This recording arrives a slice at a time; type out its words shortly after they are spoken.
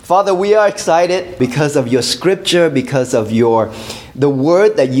Father, we are excited because of your scripture, because of the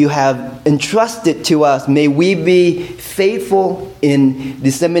word that you have entrusted to us. May we be faithful in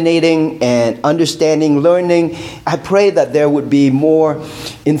disseminating and understanding, learning. I pray that there would be more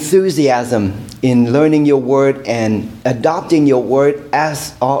enthusiasm in learning your word and adopting your word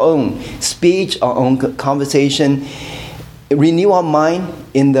as our own speech, our own conversation. Renew our mind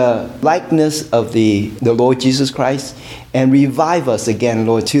in the likeness of the Lord Jesus Christ, and revive us again,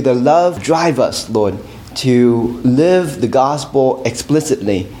 Lord, to the love. Drive us, Lord, to live the gospel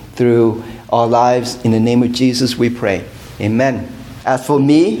explicitly through our lives. In the name of Jesus we pray. Amen. As for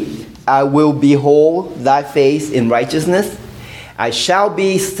me, I will behold thy face in righteousness. I shall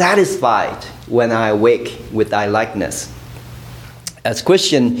be satisfied when I awake with thy likeness. As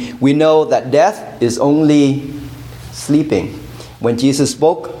Christian, we know that death is only sleeping. When Jesus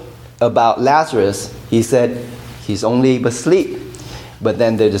spoke about Lazarus, he said, he's only but asleep. But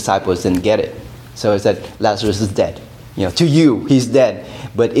then the disciples didn't get it. So he said, Lazarus is dead. To you, he's dead.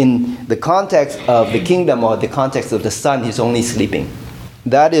 But in the context of the kingdom or the context of the Son, he's only sleeping.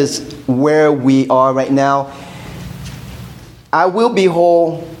 That is where we are right now. I will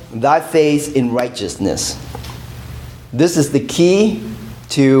behold thy face in righteousness. This is the key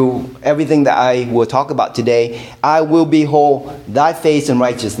to everything that I will talk about today. I will behold thy face in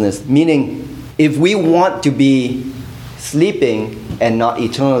righteousness. Meaning, if we want to be sleeping and not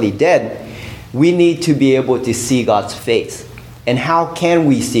eternally dead, we need to be able to see God's face. And how can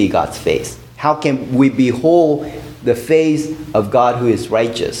we see God's face? How can we behold the face of God who is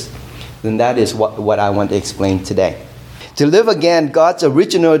righteous? Then that is what I want to explain today. To live again, God's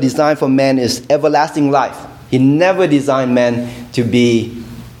original design for man is everlasting life. He never designed man to be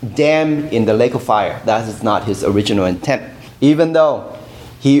damned in the lake of fire. That is not his original intent. Even though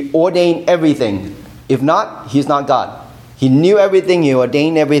he ordained everything. If not, he's not God. He knew everything, he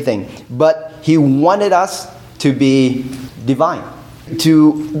ordained everything. But he wanted us to be divine.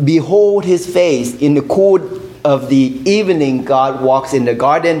 To behold his face in the cool of the evening. God walks in the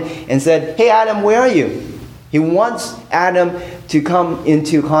garden and said, hey Adam, where are you? He wants Adam to come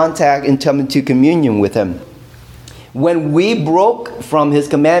into contact and come into communion with him. When we broke from his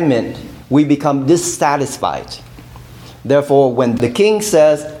commandment, we become dissatisfied. Therefore, when the king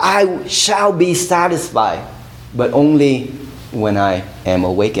says, I shall be satisfied, but only when I am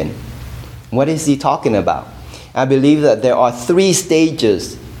awakened. What is he talking about? I believe that there are 3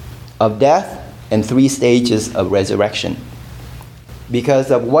 stages of death and 3 stages of resurrection. Because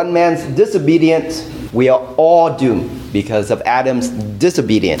of one man's disobedience, we are all doomed. Because of Adam's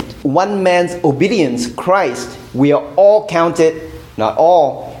disobedience. One man's obedience, Christ, we are all counted, not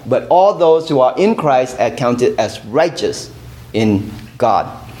all, but all those who are in Christ are counted as righteous in God.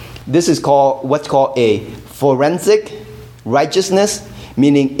 This is what's called a forensic righteousness,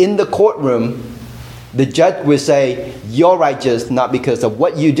 meaning in the courtroom, the judge will say, you're righteous not because of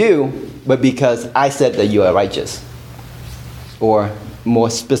what you do, but because I said that you are righteous. Or more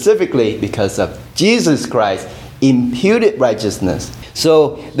specifically, because of Jesus Christ imputed righteousness.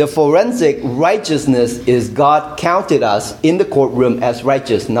 So the forensic righteousness is God counted us in the courtroom as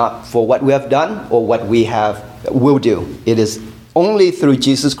righteous, not for what we have done or what we will do. It is only through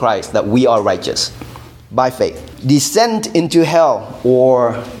Jesus Christ that we are righteous by faith. Descent into hell,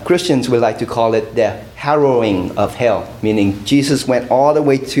 or Christians would like to call it the harrowing of hell, meaning Jesus went all the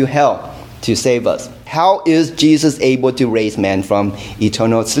way to hell to save us. How is Jesus able to raise man from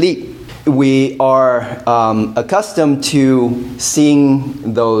eternal sleep? We are accustomed to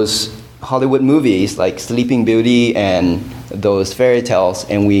seeing those Hollywood movies like Sleeping Beauty and those fairy tales,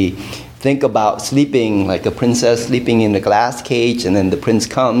 and we think about sleeping like a princess sleeping in a glass cage, and then the prince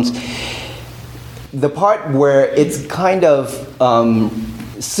comes. The part where it's kind of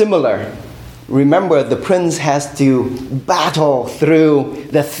similar. Remember, the prince has to battle through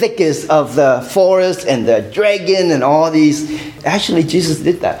the thickest of the forest and the dragon and all these. Actually, Jesus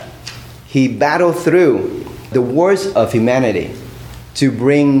did that. He battled through the worst of humanity to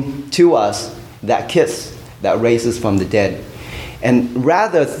bring to us that kiss that raises from the dead. And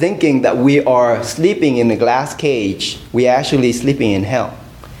rather thinking that we are sleeping in a glass cage, we are actually sleeping in hell.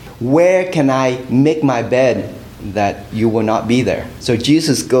 Where can I make my bed that you will not be there? So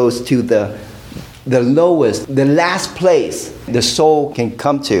Jesus goes to the lowest, the last place the soul can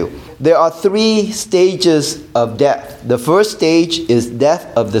come to. There are 3 stages of death. The first stage is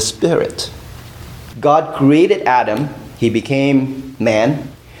death of the spirit. God created Adam. He became man,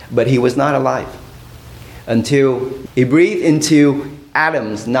 but he was not alive until he breathed into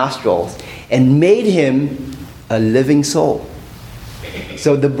Adam's nostrils and made him a living soul.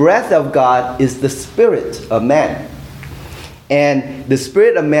 So the breath of God is the spirit of man. And the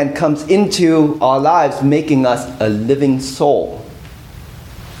spirit of man comes into our lives, making us a living soul,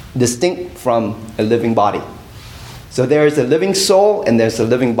 distinct from a living body. So there is a living soul and there's a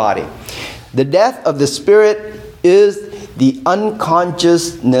living body. The death of the spirit is the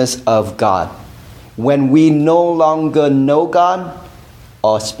unconsciousness of God. When we no longer know God,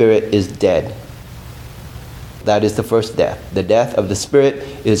 our spirit is dead. That is the first death. The death of the spirit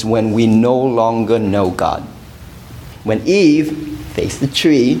is when we no longer know God. When Eve faced the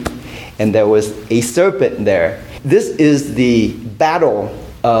tree and there was a serpent there, this is the battle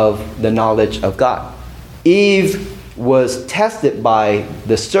of the knowledge of God. Eve was tested by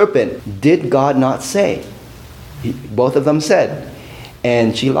the serpent. Did God not say? Both of them said,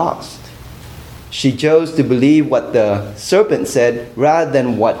 and she lost. She chose to believe what the serpent said rather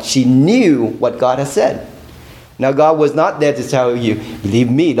than what she knew what God has said. Now, God was not there to tell you, believe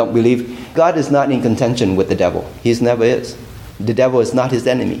me, don't believe. God is not in contention with the devil. He never is. The devil is not his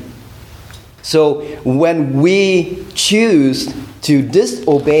enemy. So when we choose to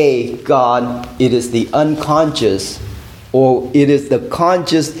disobey God, it is the unconscious, or it is the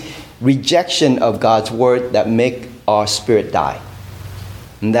conscious rejection of God's word that make our spirit die.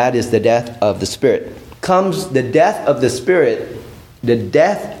 And that is the death of the spirit. Comes the death of the spirit, the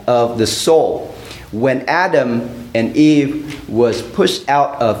death of the soul. When Adam and Eve was pushed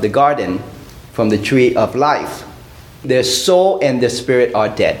out of the garden from the tree of life, their soul and their spirit are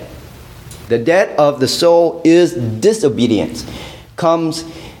dead. The death of the soul is disobedience. Comes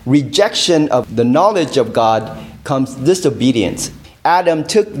rejection of the knowledge of God, comes disobedience. Adam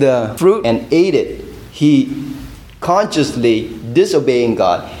took the fruit and ate it. He consciously disobeying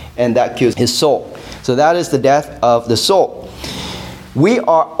God, and that kills his soul. So that is the death of the soul. We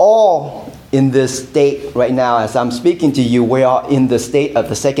are all in this state right now. As I'm speaking to you, we are in the state of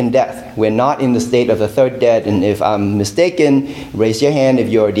the second death. We're not in the state of the third death. And if I'm mistaken, raise your hand if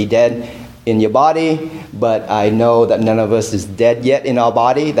you're already dead in your body. But I know that none of us is dead yet in our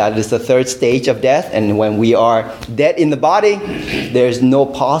body. That is the third stage of death. And when we are dead in the body, there's no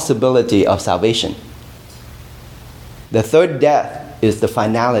possibility of salvation. The third death is the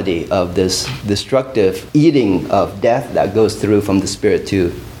finality of this destructive eating of death that goes through from the spirit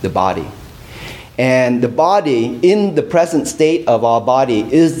to the body. And the body, in the present state of our body,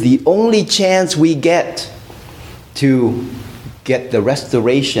 is the only chance we get to get the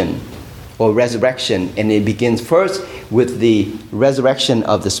restoration or resurrection. And it begins first with the resurrection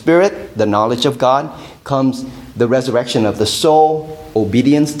of the spirit, the knowledge of God, comes the resurrection of the soul,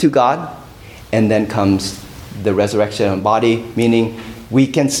 obedience to God, and then comes the resurrection of the body, meaning we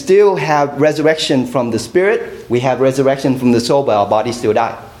can still have resurrection from the spirit, we have resurrection from the soul, but our body still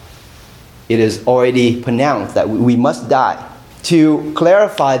die. It is already pronounced that we must die. To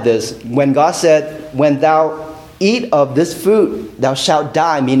clarify this, when God said, when thou eat of this fruit, thou shalt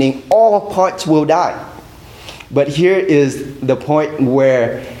die, meaning all parts will die. But here is the point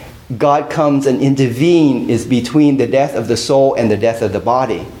where God comes and intervenes, is between the death of the soul and the death of the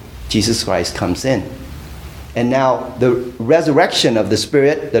body. Jesus Christ comes in. And now the resurrection of the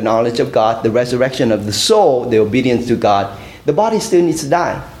spirit, the knowledge of God, the resurrection of the soul, the obedience to God, the body still needs to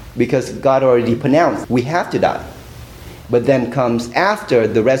die. Because God already pronounced we have to die. But then comes after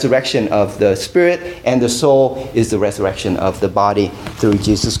the resurrection of the spirit and the soul is the resurrection of the body through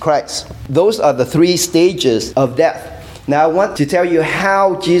Jesus Christ. Those are the three stages of death. Now I want to tell you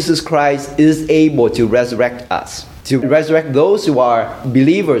how Jesus Christ is able to resurrect us. To resurrect those who are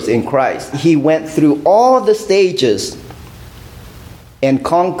believers in Christ. He went through all the stages and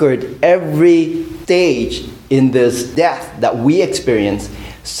conquered every stage in this death that we experience,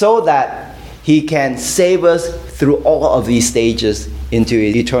 so that he can save us through all of these stages into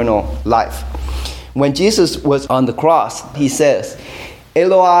eternal life. When Jesus was on the cross, he says,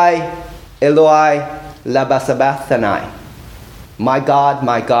 Eloi, Eloi, lama sabachthani. My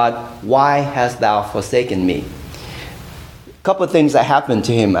God, why hast thou forsaken me? A couple of things that happened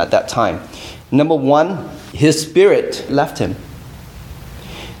to him at that time. Number one, his spirit left him.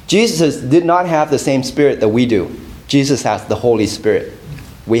 Jesus did not have the same spirit that we do. Jesus has the Holy Spirit.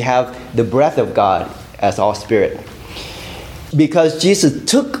 We have the breath of God as our spirit. Because Jesus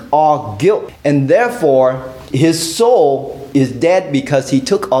took our guilt, and therefore his soul is dead because he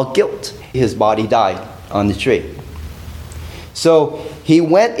took our guilt. His body died on the tree. So he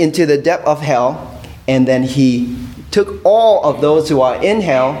went into the depth of hell, and then he took all of those who are in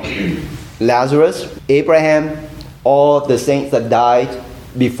hell, Lazarus, Abraham, all the saints that died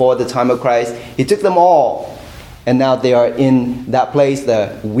before the time of Christ. He took them all. And now they are in that place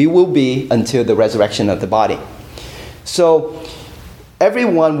that we will be until the resurrection of the body. So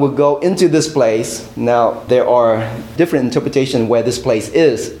everyone will go into this place. Now, there are different interpretations where this place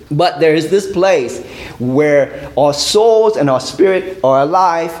is, but there is this place where our souls and our spirit are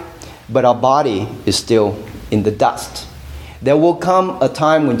alive, but our body is still in the dust. There will come a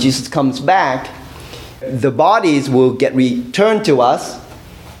time when Jesus comes back, the bodies will get returned to us,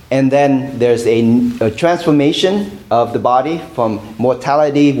 and then there's a transformation of the body from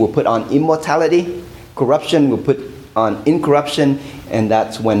mortality will put on immortality, corruption will put on incorruption, and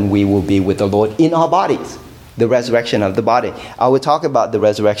that's when we will be with the Lord in our bodies, the resurrection of the body. I will talk about the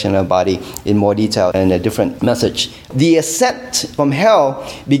resurrection of the body in more detail in a different message. The ascent from hell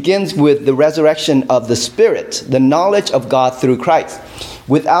begins with the resurrection of the spirit, the knowledge of God through Christ.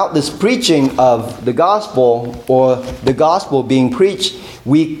 Without this preaching of the gospel or the gospel being preached,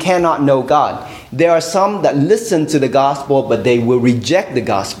 we cannot know God. There are some that listen to the gospel, but they will reject the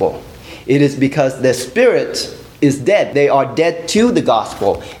gospel. It is because their spirit is dead. They are dead to the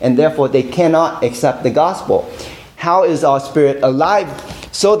gospel, and therefore they cannot accept the gospel. How is our spirit alive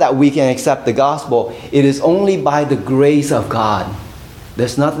so that we can accept the gospel? It is only by the grace of God.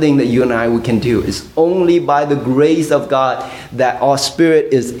 There's nothing that you and I can do. It's only by the grace of God that our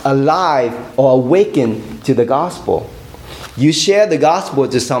spirit is alive or awakened to the gospel. You share the gospel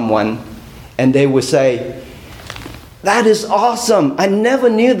to someone, and they will say, "That is awesome. I never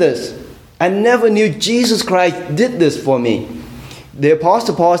knew this. I never knew Jesus Christ did this for me." The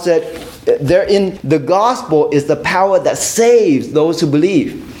Apostle Paul said, "Therein the gospel is the power that saves those who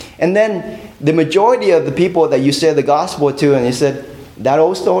believe." And then the majority of the people that you share the gospel to, and he said, "That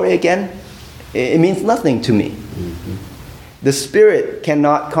old story again? It means nothing to me." Mm-hmm. The spirit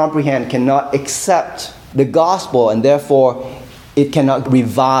cannot comprehend, cannot accept the gospel, and therefore it cannot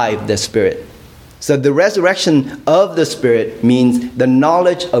revive the spirit. So the resurrection of the spirit means the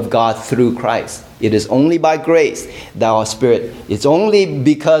knowledge of God through Christ. It is only by grace that our spirit, it's only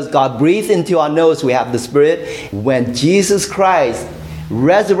because God breathed into our nose we have the spirit. When Jesus Christ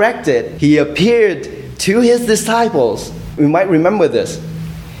resurrected, he appeared to his disciples. We might remember this.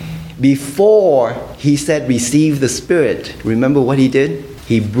 Before he said, "Receive the Spirit," remember what he did?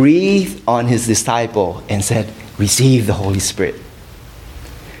 He breathed on his disciple and said, "Receive the Holy Spirit."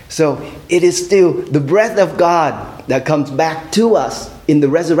 So it is still the breath of God that comes back to us in the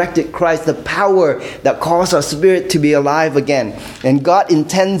resurrected Christ, the power that causes our spirit to be alive again. And God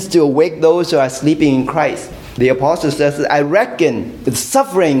intends to awake those who are sleeping in Christ. The apostle says, "I reckon the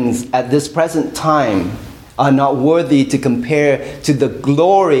sufferings at this present time are not worthy to compare to the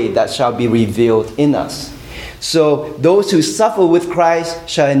glory that shall be revealed in us." So those who suffer with Christ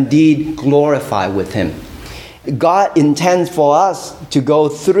shall indeed glorify with him. God intends for us to go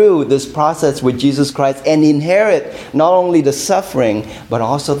through this process with Jesus Christ and inherit not only the suffering, but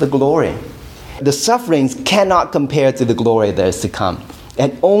also the glory. The sufferings cannot compare to the glory that is to come.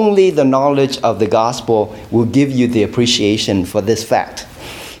 And only the knowledge of the gospel will give you the appreciation for this fact.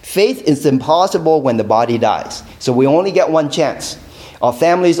 Faith is impossible when the body dies. So we only get one chance. Our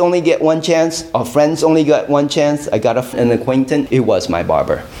families only get one chance. Our friends only get one chance. I got an acquaintance. It was my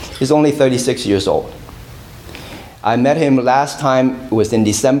barber. He's only 36 years old. I met him last time. It was in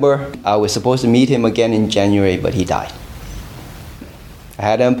December. I was supposed to meet him again in January, but he died. I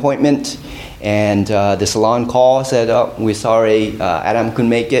had an appointment, and the salon called, said, "Oh, we're sorry, Adam couldn't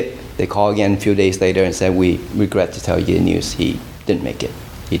make it." They called again a few days later and said, "We regret to tell you the news. He didn't make it.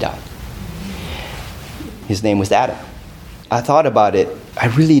 He died." His name was Adam. I thought about it. I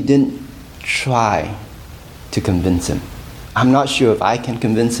really didn't try to convince him. I'm not sure if I can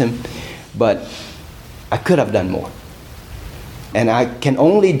convince him, but I could have done more. And I can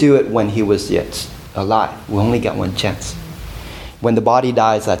only do it when he was yet alive. We only got one chance. When the body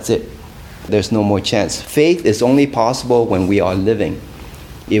dies, that's it. There's no more chance. Faith is only possible when we are living.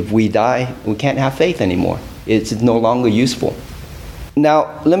 If we die, we can't have faith anymore. It's no longer useful. Now,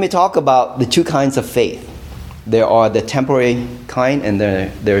 let me talk about the two kinds of faith. There are the temporary kind, and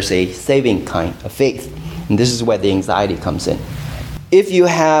there's a saving kind of faith. And this is where the anxiety comes in. If you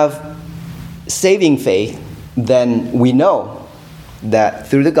have saving faith, then we know that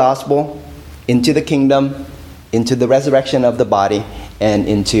through the gospel, into the kingdom, into the resurrection of the body, and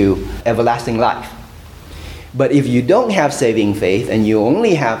into everlasting life. But if you don't have saving faith and you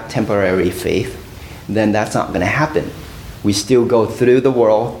only have temporary faith, then that's not going to happen. We still go through the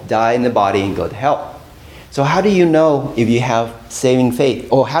world, die in the body, and go to hell. So how do you know if you have saving faith?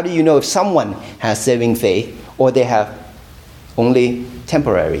 Or how do you know if someone has saving faith or they have only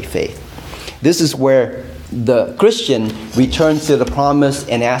temporary faith? This is where the Christian returns to the promise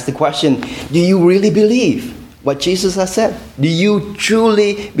and asks the question, do you really believe what Jesus has said? Do you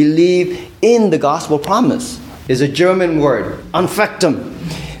truly believe in the gospel promise? is a German word, Anfechtung.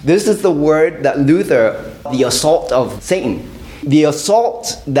 This is the word that Luther, the assault of Satan, the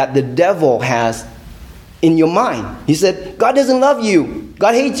assault that the devil has in your mind. He said, God doesn't love you.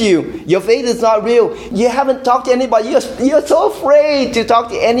 God hates you. Your faith is not real. You haven't talked to anybody. You're so afraid to talk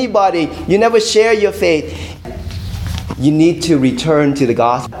to anybody. You never share your faith. You need to return to the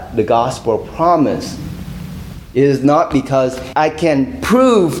gospel. The gospel promise is not because I can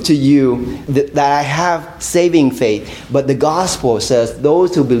prove to you that I have saving faith, but the gospel says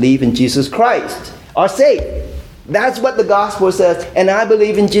those who believe in Jesus Christ are saved. That's what the gospel says, and I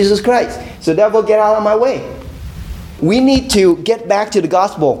believe in Jesus Christ. So devil, get out of my way. We need to get back to the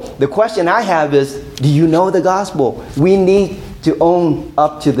gospel. The question I have is, do you know the gospel? We need to own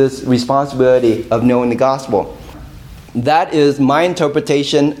up to this responsibility of knowing the gospel. That is my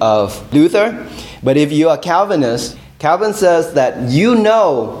interpretation of Luther. But if you are Calvinist, Calvin says that you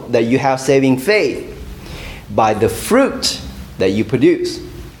know that you have saving faith by the fruit that you produce.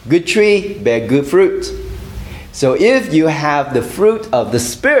 Good tree bear good fruit. So if you have the fruit of the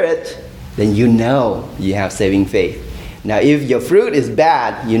Spirit, then you know you have saving faith. Now if your fruit is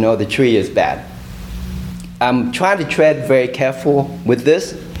bad, you know the tree is bad. I'm trying to tread very careful with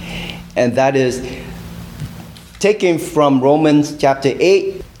this, and that is taken from Romans chapter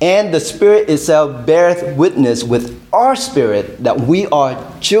 8. And the Spirit itself beareth witness with our spirit that we are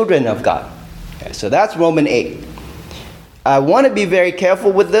children of God. Okay, so that's Romans 8. I want to be very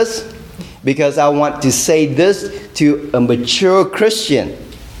careful with this because I want to say this to a mature Christian.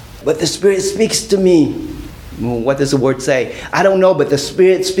 But the Spirit speaks to me. What does the word say? I don't know, but the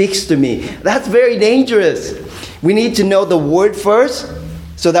Spirit speaks to me. That's very dangerous. We need to know the word first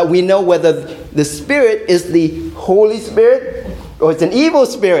so that we know whether the Spirit is the Holy Spirit or it's an evil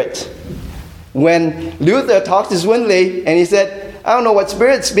spirit. When Luther talked to Zwingli and he said, I don't know what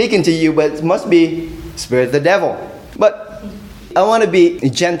spirit's speaking to you, but it must be spirit of the devil. But I want to be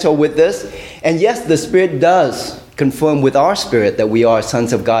gentle with this. And yes, the Spirit does confirm with our spirit that we are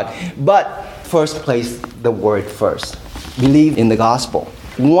sons of God. But first place the word first. Believe in the gospel.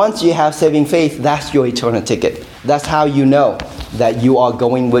 Once you have saving faith, that's your eternal ticket. That's how you know that you are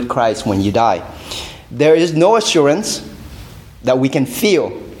going with Christ when you die. There is no assurance that we can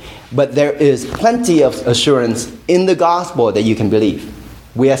feel, but there is plenty of assurance in the gospel that you can believe.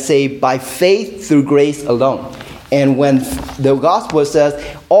 We are saved by faith through grace alone. And when the gospel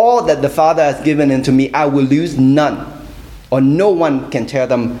says, all that the Father has given unto me, I will lose none, or no one can tear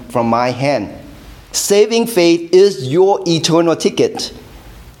them from my hand. Saving faith is your eternal ticket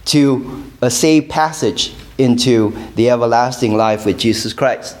to a safe passage into the everlasting life with Jesus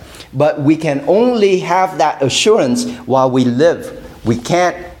Christ. But we can only have that assurance while we live. We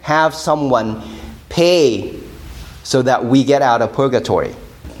can't have someone pay so that we get out of purgatory.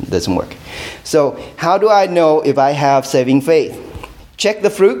 It doesn't work. So how do I know if I have saving faith? Check the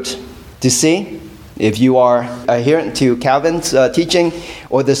fruit to see if you are adherent to Calvin's teaching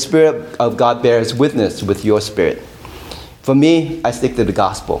or the Spirit of God bears witness with your spirit. For me, I stick to the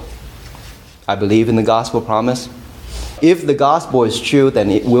gospel. I believe in the gospel promise. If the gospel is true,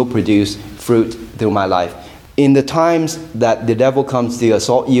 then it will produce fruit through my life. In the times that the devil comes to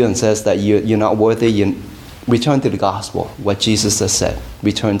assault you and says that you're not worthy, you return to the gospel. What Jesus has said,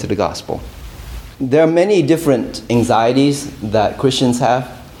 return to the gospel. There are many different anxieties that Christians have,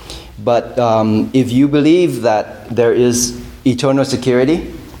 but if you believe that there is eternal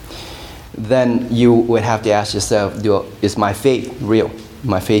security, then you would have to ask yourself, is my faith real?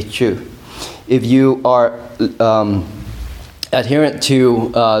 My faith true? If you are adherent to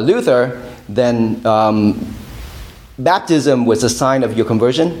Luther, then baptism was a sign of your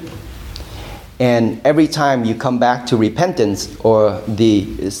conversion. And every time you come back to repentance or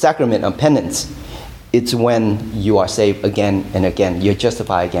the sacrament of penance, it's when you are saved again and again. You're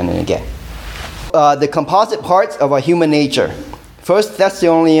justified again and again. The composite parts of our human nature. 1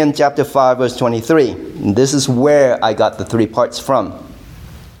 Thessalonians chapter 5, verse 23. And this is where I got the three parts from.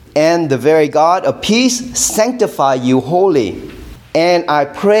 And the very God of peace sanctify you wholly. And I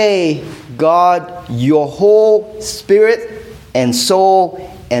pray, God, your whole spirit and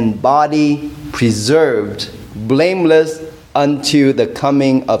soul and body preserved, blameless unto the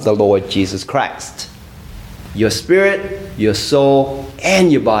coming of the Lord Jesus Christ. Your spirit, your soul,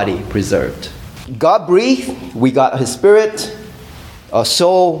 and your body preserved. God breathed, we got His spirit, our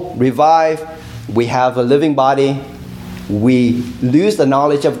soul revived, we have a living body. We lose the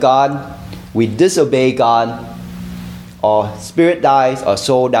knowledge of God, we disobey God, our spirit dies, our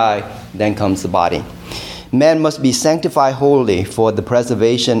soul dies, then comes the body. Man must be sanctified wholly for the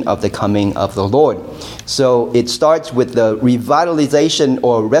preservation of the coming of the Lord. So it starts with the revitalization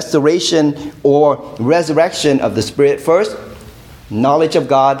or restoration or resurrection of the spirit first, knowledge of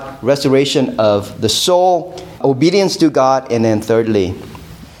God, restoration of the soul, obedience to God, and then thirdly,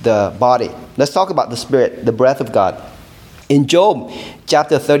 the body. Let's talk about the spirit, the breath of God. In Job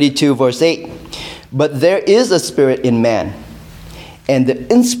chapter 32, verse 8, but there is a spirit in man, and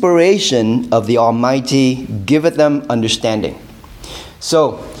the inspiration of the Almighty giveth them understanding.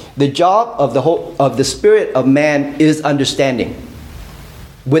 So the job of the spirit of man is understanding.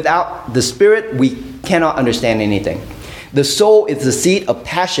 Without the spirit, we cannot understand anything. The soul is the seat of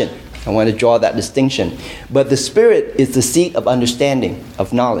passion. I want to draw that distinction. But the spirit is the seat of understanding,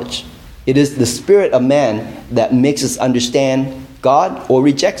 of knowledge. It is the spirit of man that makes us understand God or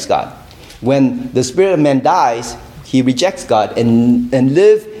rejects God. When the spirit of man dies, he rejects God and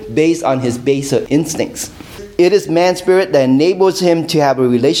live based on his baser instincts. It is man's spirit that enables him to have a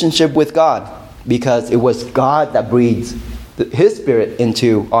relationship with God, because it was God that breathes his spirit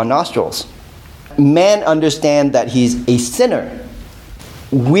into our nostrils. Man understands that he's a sinner.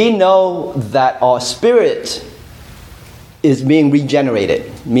 We know that our spirit is being regenerated,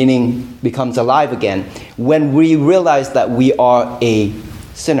 meaning becomes alive again, when we realize that we are a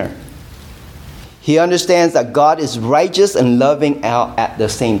sinner. He understands that God is righteous and loving out at the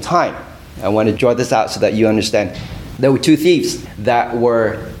same time. I want to draw this out so that you understand. There were two thieves that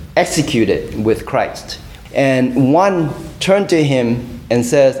were executed with Christ. And one turned to him and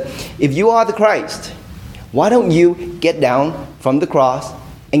says, if you are the Christ, why don't you get down from the cross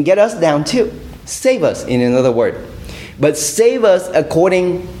and get us down too? Save us, in another word. But save us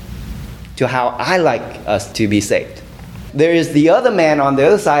according to how I like us to be saved. There is the other man on the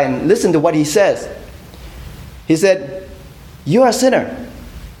other side, and listen to what he says. He said, you are a sinner,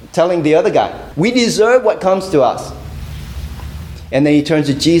 telling the other guy, we deserve what comes to us. And then he turns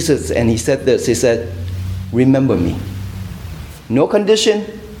to Jesus and he said this. He said, remember me. No condition.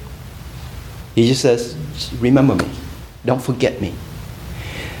 He just says, remember me. Don't forget me.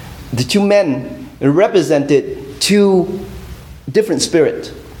 The two men represented two different spirits.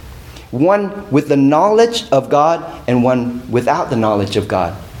 One with the knowledge of God and one without the knowledge of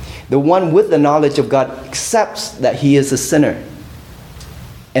God. The one with the knowledge of God accepts that he is a sinner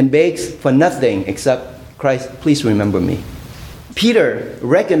and begs for nothing except, Christ, please remember me. Peter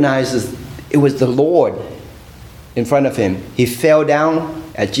recognizes it was the Lord in front of him. He fell down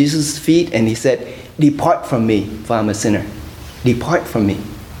at Jesus' feet and he said, depart from me, for I'm a sinner. Depart from me.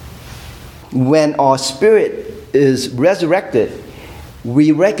 When our spirit is resurrected,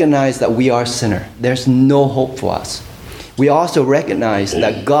 we recognize that we are a sinner. There's no hope for us. We also recognize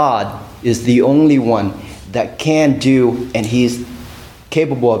that God is the only one that can do, and He's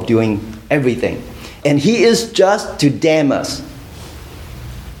capable of doing everything. And He is just to damn us.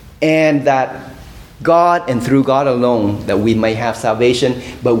 And that God and through God alone that we may have salvation,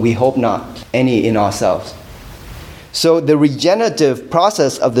 but we hope not any in ourselves. So the regenerative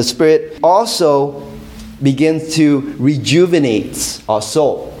process of the Spirit also begins to rejuvenate our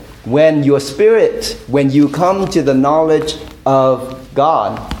soul. When your spirit, when you come to the knowledge of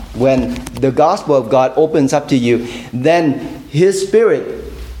God, when the gospel of God opens up to you, then His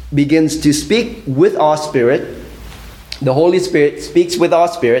Spirit begins to speak with our spirit. The Holy Spirit speaks with our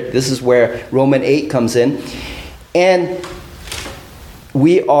spirit. This is where Romans 8 comes in. And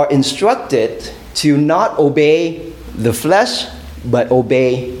we are instructed to not obey the flesh, but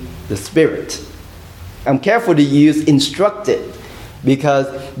obey the Spirit. I'm careful to use instructed because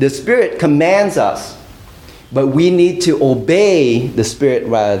the Spirit commands us, but we need to obey the Spirit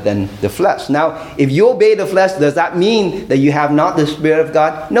rather than the flesh. Now, if you obey the flesh, does that mean that you have not the Spirit of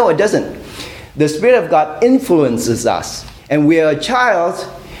God? No, it doesn't. The Spirit of God influences us. And we are a child.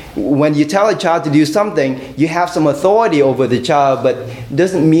 When you tell a child to do something, you have some authority over the child, but it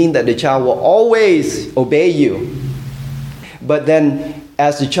doesn't mean that the child will always obey you. But then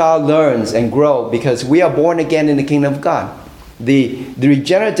as the child learns and grows, because we are born again in the kingdom of God, the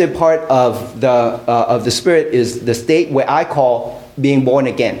regenerative part of the Spirit is the state where I call being born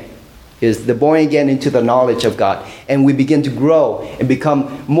again, is the born again into the knowledge of God. And we begin to grow and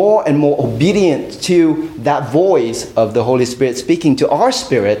become more and more obedient to that voice of the Holy Spirit speaking to our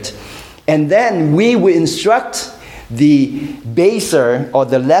spirit. And then we will instruct the baser or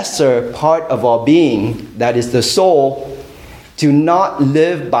the lesser part of our being, that is the soul, to not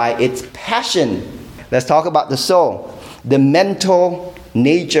live by its passion. Let's talk about the soul, the mental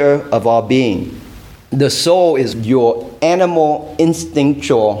nature of our being. The soul is your animal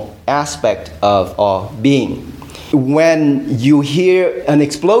instinctual aspect of our being. When you hear an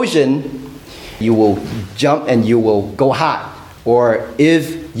explosion, you will jump and you will go high. Or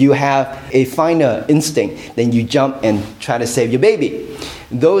if you have a finer instinct, then you jump and try to save your baby.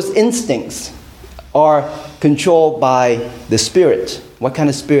 Those instincts are controlled by the spirit. What kind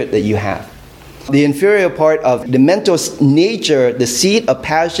of spirit that you have? The inferior part of the mental nature, the seat of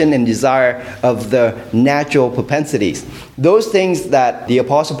passion and desire of the natural propensities. Those things that the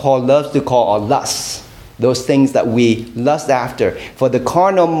Apostle Paul loves to call are lusts. Those things that we lust after. For the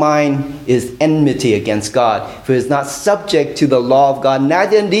carnal mind is enmity against God, for it is not subject to the law of God,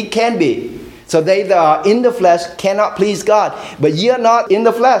 neither indeed can be. So they that are in the flesh cannot please God. But ye are not in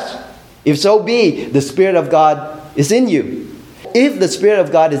the flesh. If so be, the Spirit of God is in you. If the Spirit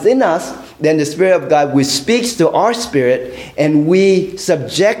of God is in us, then the Spirit of God which speaks to our spirit, and we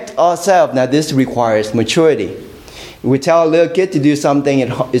subject ourselves. Now this requires maturity. We tell a little kid to do something,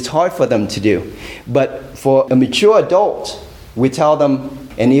 it's hard for them to do. But for a mature adult, we tell them,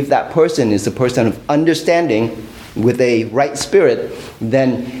 and if that person is a person of understanding with a right spirit,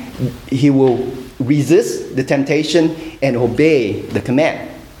 then he will resist the temptation and obey the command.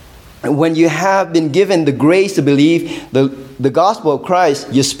 When you have been given the grace to believe the gospel of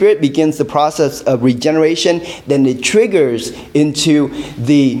Christ, your spirit begins the process of regeneration. Then it triggers into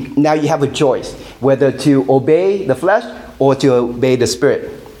now you have a choice, whether to obey the flesh or to obey the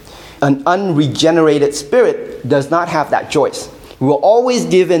spirit. An unregenerated spirit does not have that choice. We will always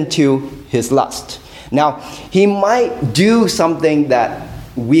give in to his lust. Now, he might do something that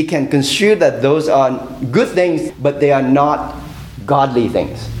we can construe that those are good things, but they are not godly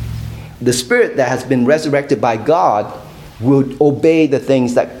things. The spirit that has been resurrected by God will obey the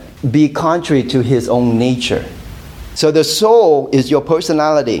things that be contrary to his own nature. So the soul is your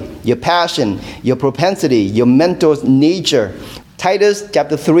personality, your passion, your propensity, your mental nature. Titus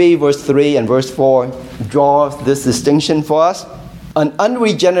chapter 3, verse 3 and verse 4 draws this distinction for us. An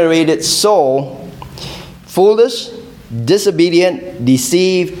unregenerated soul, foolish, disobedient,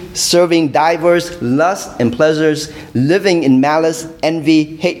 deceived, serving divers lusts and pleasures, living in malice,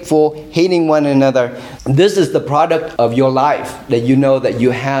 envy, hateful, hating one another. This is the product of your life, that you know that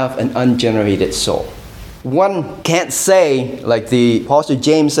you have an ungenerated soul. One can't say, like the Apostle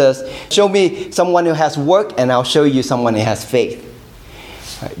James says, show me someone who has work and I'll show you someone who has faith.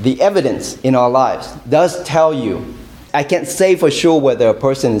 The evidence in our lives does tell you. I can't say for sure whether a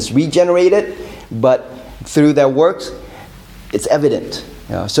person is regenerated, but through their works, it's evident.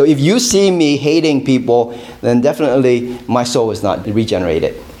 So if you see me hating people, then definitely my soul is not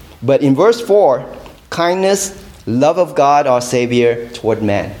regenerated. But in verse 4, kindness, love of God our Savior toward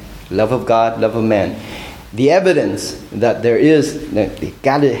man. Love of God, love of man. The evidence that there is, you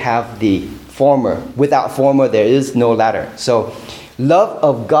got to have the former. Without former, there is no latter. So love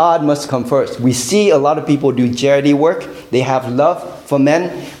of God must come first. We see a lot of people do charity work. They have love for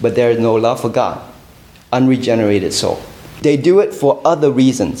men, but there is no love for God. Unregenerated soul. They do it for other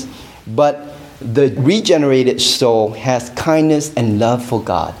reasons. But the regenerated soul has kindness and love for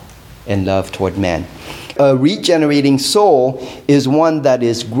God and love toward man. A regenerating soul is one that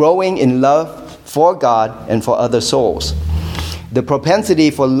is growing in love for God and for other souls. The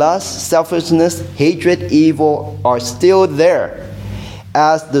propensity for lust, selfishness, hatred, evil are still there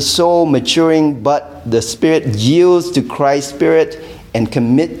as the soul maturing, but the spirit yields to Christ's spirit and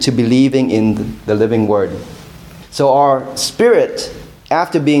commit to believing in the living word. So our spirit,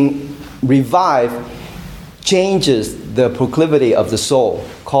 after being revived, changes the proclivity of the soul,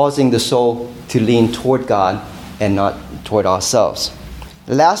 causing the soul to lean toward God and not toward ourselves.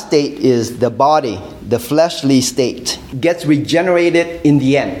 The last state is the body, the fleshly state, gets regenerated in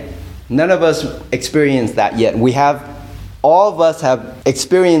the end. None of us experience that yet. All of us have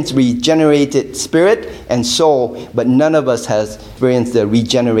experienced regenerated spirit and soul, but none of us has experienced the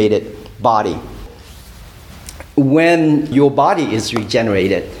regenerated body. When your body is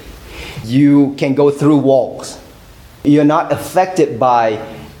regenerated, you can go through walls. You're not affected by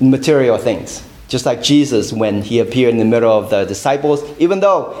material things. Just like Jesus, when he appeared in the middle of the disciples, even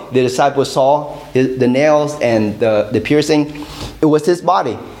though the disciples saw the nails and the piercing, it was his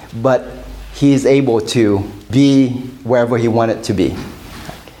body. But he is able to be wherever he wanted to be.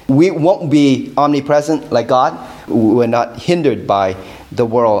 We won't be omnipresent like God. We're not hindered by the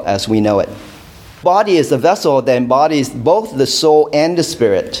world as we know it. Body is a vessel that embodies both the soul and the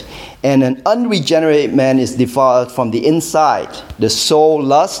spirit. And an unregenerated man is defiled from the inside. The soul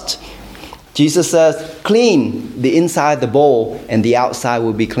lusts. Jesus says, clean the inside of the bowl and the outside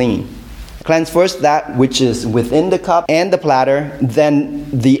will be clean. Cleanse first that which is within the cup and the platter, then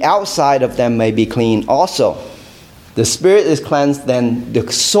the outside of them may be clean also. The spirit is cleansed, then the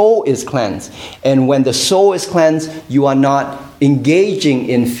soul is cleansed. And when the soul is cleansed, you are not engaging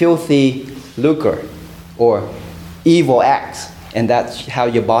in filthy lucre or evil acts, and that's how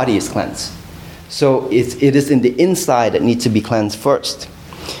your body is cleansed. So it is in the inside that needs to be cleansed first.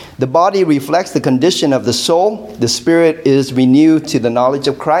 The body reflects the condition of the soul. The spirit is renewed to the knowledge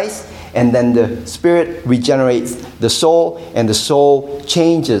of Christ, and then the spirit regenerates the soul, and the soul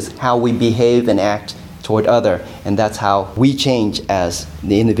changes how we behave and act toward other, and that's how we change as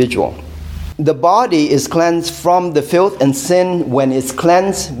the individual. The body is cleansed from the filth and sin when it's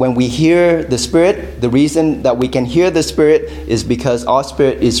cleansed, when we hear the Spirit. The reason that we can hear the Spirit is because our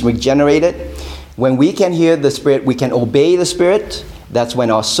spirit is regenerated. When we can hear the Spirit, we can obey the Spirit. That's when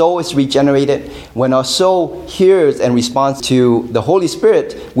our soul is regenerated. When our soul hears and responds to the Holy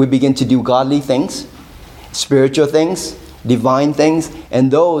Spirit, we begin to do godly things, spiritual things, divine things, and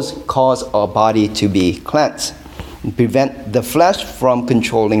those cause our body to be cleansed and prevent the flesh from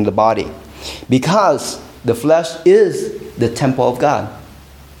controlling the body. Because the flesh is the temple of God.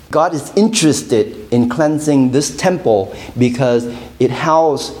 God is interested in cleansing this temple because it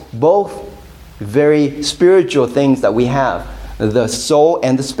houses both very spiritual things that we have, the soul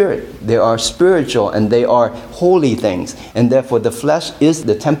and the spirit. They are spiritual and they are holy things. And therefore the flesh is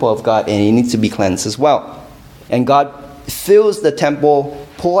the temple of God, and it needs to be cleansed as well. And God fills the temple,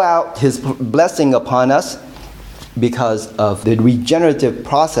 pour out His blessing upon us, because of the regenerative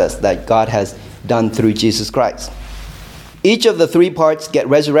process that God has done through Jesus Christ. Each of the three parts get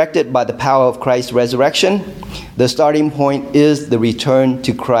resurrected by the power of Christ's resurrection. The starting point is the return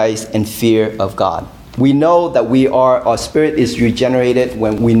to Christ and fear of God. We know that our spirit is regenerated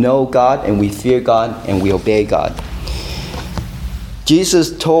when we know God and we fear God and we obey God.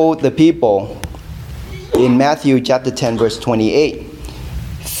 Jesus told the people in Matthew chapter 10 verse 28,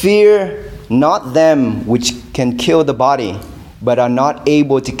 "Fear not them which can kill the body, but are not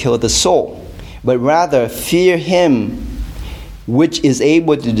able to kill the soul, but rather fear Him which is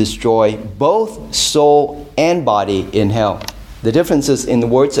able to destroy both soul and body in hell." The differences in the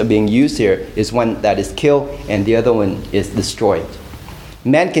words that are being used here is one that is kill and the other one is destroyed.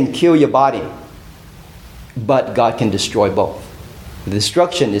 Man can kill your body, but God can destroy both. The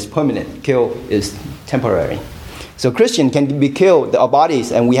destruction is permanent, kill is temporary. So Christian can be killed, our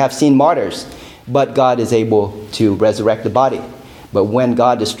bodies, and we have seen martyrs, but God is able to resurrect the body. But when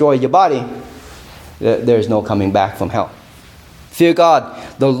God destroys your body, there is no coming back from hell. Fear God,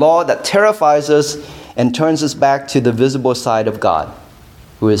 the law that terrifies us and turns us back to the visible side of God,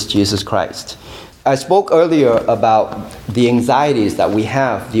 who is Jesus Christ. I spoke earlier about the anxieties that we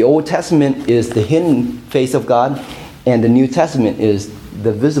have. The Old Testament is the hidden face of God, and the New Testament is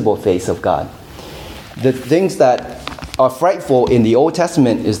the visible face of God. The things that are frightful in the Old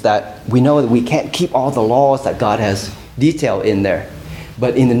Testament is that we know that we can't keep all the laws that God has detailed in there.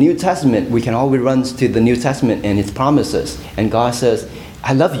 But in the New Testament, we can always run to the New Testament and its promises. And God says,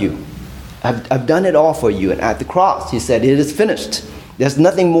 "I love you. I've done it all for you." And at the cross, He said, "It is finished. There's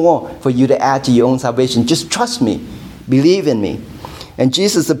nothing more for you to add to your own salvation. Just trust me. Believe in me." And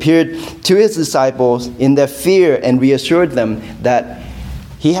Jesus appeared to His disciples in their fear and reassured them that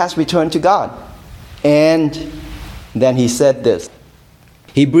He has returned to God. And then He said this.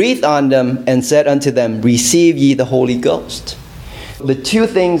 He breathed on them and said unto them, "Receive ye the Holy Ghost." The two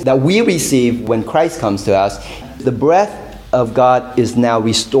things that we receive when Christ comes to us, the breath of God is now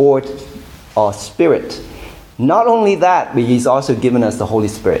restored our spirit. Not only that, but He's also given us the Holy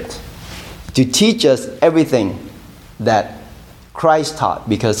Spirit to teach us everything that Christ taught,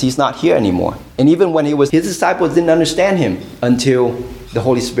 because He's not here anymore. And even when His disciples didn't understand Him until the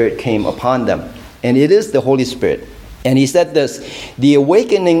Holy Spirit came upon them. And it is the Holy Spirit. And He said this, the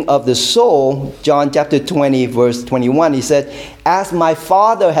awakening of the soul, John chapter 20, verse 21, He said, "As my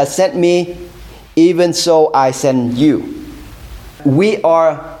Father has sent me, even so I send you." We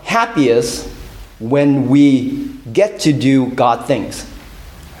are happiest when we get to do God things.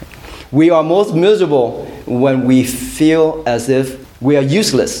 We are most miserable when we feel as if we are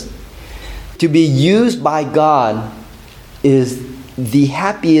useless. To be used by God is the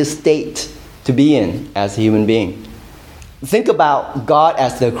happiest state to be in as a human being. Think about God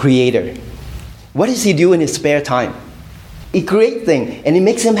as the creator. What does He do in His spare time? He creates things and it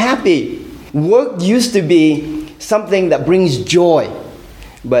makes Him happy. Work used to be something that brings joy,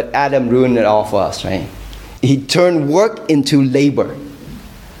 but Adam ruined it all for us, right? He turned work into labor.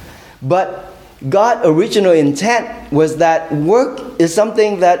 But God's original intent was that work is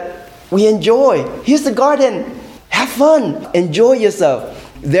something that we enjoy. Here's the garden. Have fun. Enjoy yourself.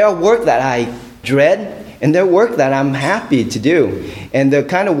 There are work that I dread, and there are work that I'm happy to do. And the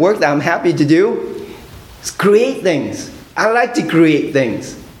kind of work that I'm happy to do is create things. I like to create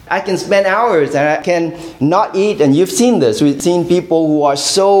things. I can spend hours and I can not eat. And you've seen this. We've seen people who are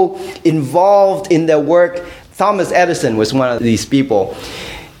so involved in their work. Thomas Edison was one of these people.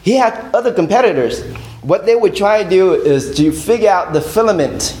 He had other competitors. What they would try to do is to figure out the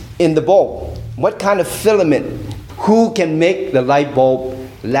filament in the bulb. What kind of filament? Who can make the light bulb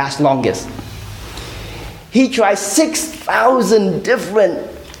last longest? He tried 6,000 different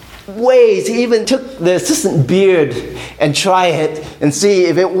ways. He even took the assistant beard and try it and see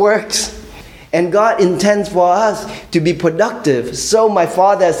if it works. And God intends for us to be productive. So my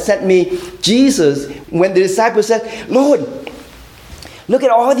Father has sent me Jesus. When the disciples said, Lord, look at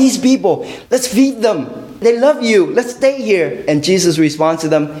all these people. Let's feed them. They love you. Let's stay here. And Jesus responds to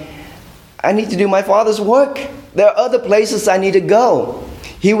them, I need to do my Father's work. There are other places I need to go.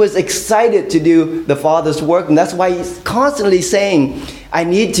 He was excited to do the Father's work. And that's why he's constantly saying, I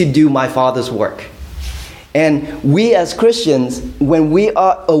need to do my Father's work. And we as Christians, when we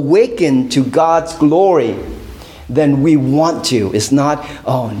are awakened to God's glory, then we want to. It's not,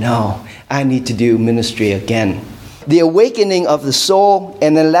 oh no, I need to do ministry again. The awakening of the soul,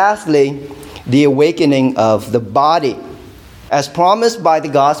 and then lastly, the awakening of the body. As promised by the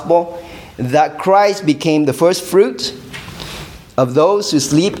gospel, that Christ became the first fruit of those who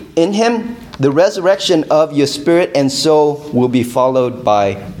sleep in him, the resurrection of your spirit and soul will be followed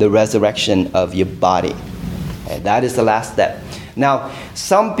by the resurrection of your body. And that is the last step. Now,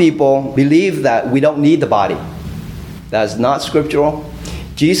 some people believe that we don't need the body. That's not scriptural.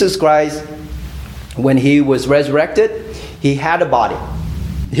 Jesus Christ, when he was resurrected, he had a body.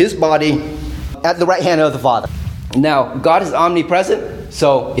 His body at the right hand of the Father. Now, God is omnipresent,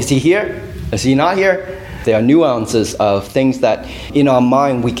 so is he here? Is he not here? There are nuances of things that in our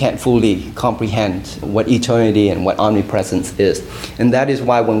mind we can't fully comprehend what eternity and what omnipresence is. And that is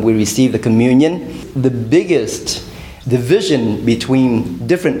why when we receive the communion, the biggest division between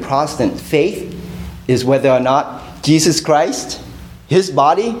different Protestant faith is whether or not Jesus Christ, his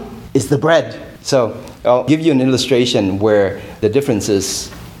body, is the bread. So I'll give you an illustration where the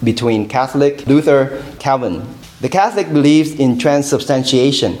differences between Catholic, Luther, Calvin. The Catholic believes in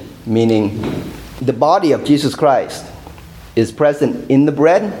transubstantiation, meaning the body of Jesus Christ is present in the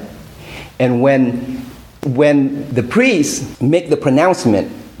bread, and when the priests make the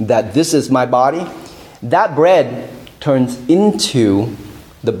pronouncement that this is my body, that bread turns into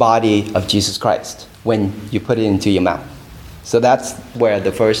the body of Jesus Christ when you put it into your mouth. So that's where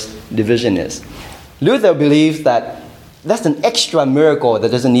the first division is. Luther believes that that's an extra miracle that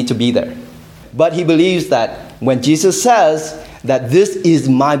doesn't need to be there. But he believes that when Jesus says that this is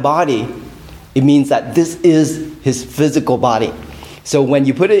my body, it means that this is his physical body. So when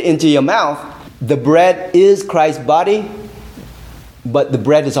you put it into your mouth, the bread is Christ's body, but the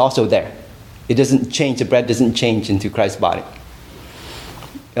bread is also there. It doesn't change. The bread doesn't change into Christ's body.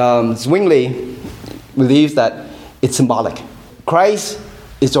 Zwingli believes that it's symbolic. Christ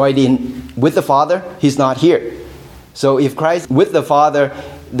is already with the Father. He's not here. So if Christ with the Father,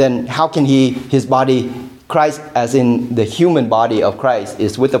 then how can his body, Christ as in the human body of Christ,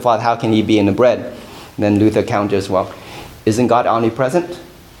 is with the Father, how can he be in the bread? And then Luther counters, well, isn't God omnipresent?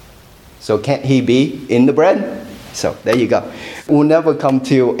 So can't he be in the bread? So there you go. We'll never come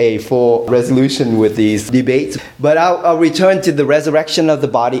to a full resolution with these debates, but I'll return to the resurrection of the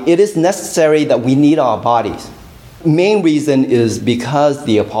body. It is necessary that we need our bodies. Main reason is because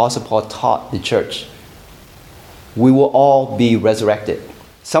the Apostle Paul taught the church, we will all be resurrected.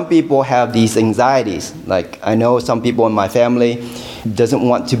 Some people have these anxieties. Like I know some people in my family doesn't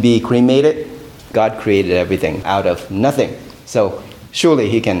want to be cremated. God created everything out of nothing. So surely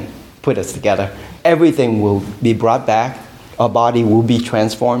he can put us together. Everything will be brought back. Our body will be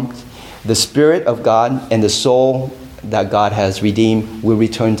transformed. The Spirit of God and the soul that God has redeemed will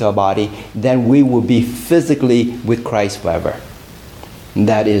return to our body. Then we will be physically with Christ forever. And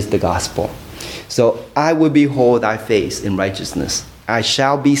that is the gospel. So I will behold thy face in righteousness. I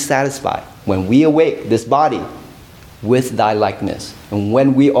shall be satisfied when we awake this body with thy likeness. And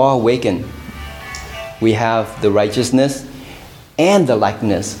when we are awakened, we have the righteousness and the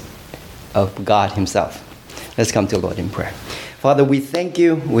likeness of God himself. Let's come to the Lord in prayer. Father, we thank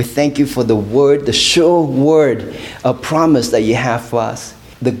you. We thank you for the word, the sure word, a promise that you have for us,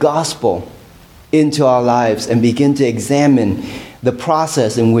 the gospel into our lives, and begin to examine the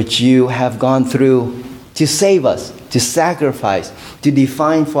process in which you have gone through to save us, to sacrifice, to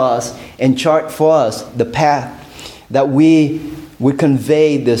define for us and chart for us the path that we would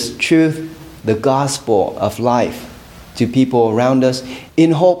convey this truth, the gospel of life, to people around us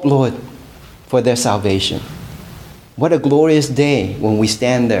in hope, Lord, for their salvation. What a glorious day when we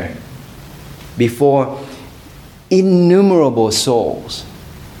stand there before innumerable souls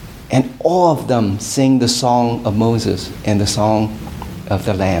And all of them sing the song of Moses and the song of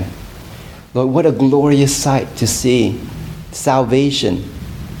the Lamb. Lord, what a glorious sight to see salvation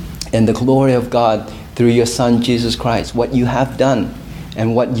and the glory of God through your Son, Jesus Christ, what you have done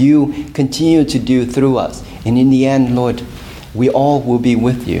and what you continue to do through us. And in the end, Lord, we all will be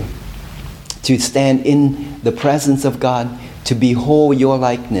with you to stand in the presence of God, to behold your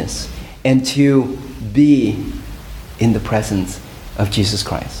likeness, and to be in the presence of Jesus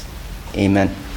Christ. Amen.